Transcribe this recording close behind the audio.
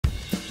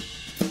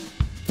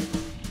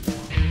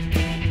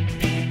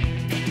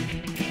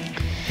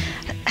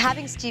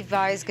Having Steve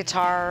Vai's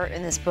guitar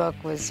in this book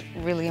was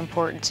really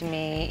important to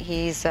me.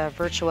 He's a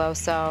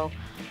virtuoso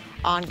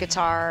on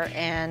guitar,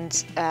 and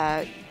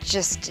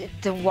just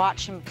to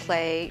watch him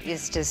play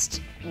is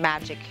just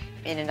magic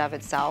in and of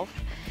itself.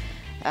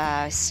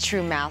 He's a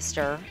true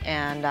master,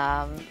 and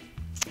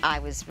I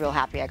was real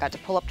happy. I got to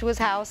pull up to his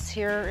house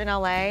here in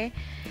LA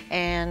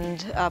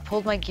and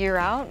pulled my gear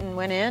out and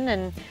went in,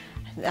 and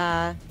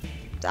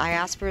I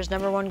asked for his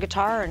 #1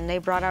 guitar, and they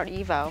brought out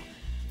Evo.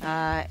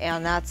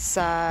 And that's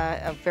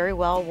a very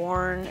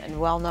well-worn and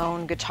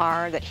well-known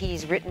guitar that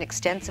he's written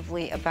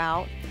extensively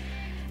about.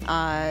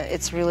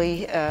 It's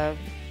really a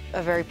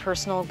very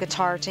personal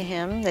guitar to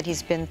him that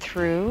he's been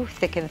through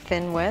thick and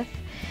thin with,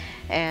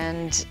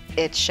 and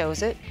it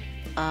shows it.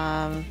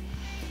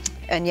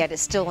 And yet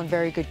it's still in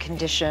very good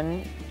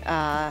condition.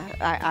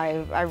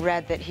 I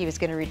read that he was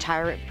going to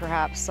retire it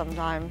perhaps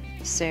sometime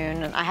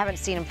soon, and I haven't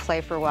seen him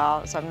play for a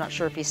while, so I'm not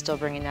sure if he's still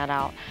bringing that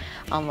out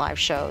on live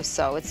shows.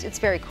 So it's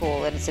very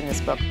cool that it's in this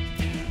book.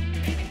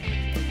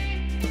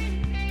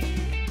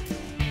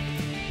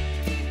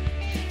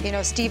 You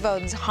know, Steve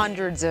owns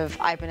hundreds of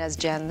Ibanez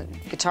Gen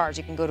guitars.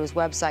 You can go to his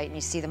website and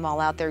you see them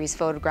all out there. He's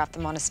photographed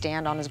them on a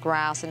stand on his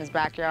grass in his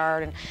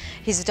backyard, and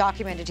he's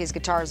documented his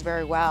guitars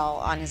very well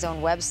on his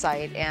own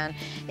website. And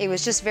it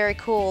was just very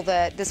cool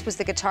that this was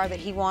the guitar that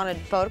he wanted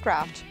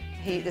photographed.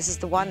 This is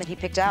the one that he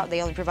picked out.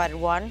 They only provided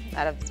one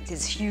out of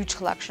his huge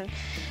collection,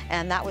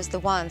 and that was the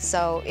one.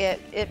 So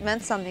it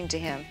meant something to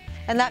him,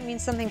 and that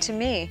means something to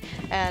me.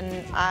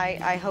 And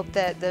I hope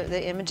that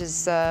the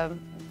images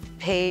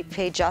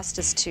pay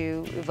justice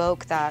to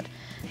evoke that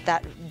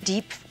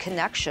deep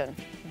connection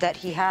that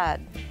he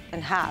had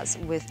and has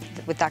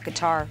with that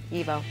guitar,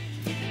 Evo.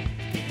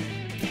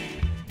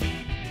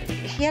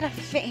 He had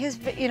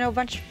a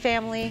bunch of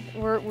family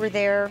were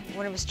there.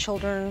 One of his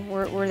children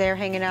were there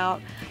hanging out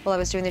while I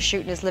was doing the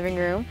shoot in his living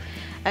room.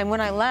 And when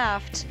I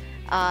left,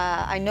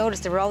 I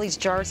noticed there were all these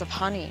jars of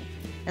honey.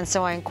 And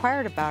so I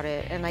inquired about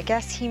it, and I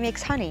guess he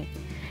makes honey.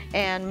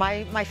 And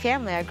my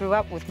family, I grew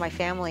up with my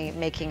family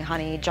making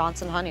honey,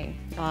 Johnson honey.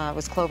 It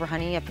was clover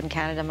honey up in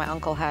Canada. My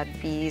uncle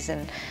had bees,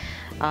 and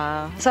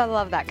so I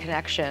love that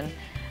connection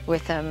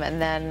with him.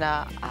 And then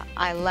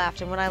I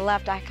left, and when I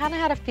left, I kind of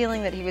had a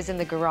feeling that he was in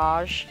the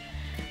garage.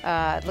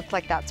 It looked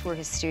like that's where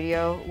his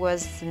studio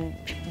was, and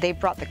they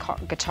brought the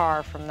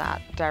guitar from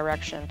that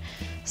direction.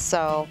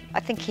 So I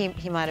think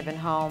he might have been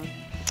home.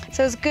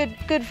 So it was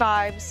good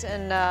vibes,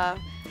 and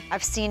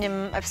I've seen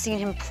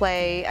him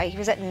play. He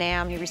was at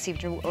NAMM. He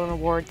received an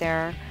award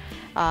there,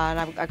 and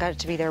I got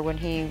to be there when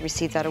he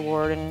received that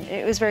award, and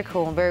it was very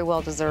cool and very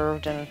well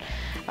deserved. And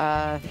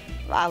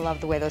I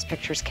love the way those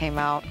pictures came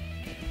out.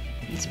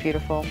 It's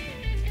beautiful.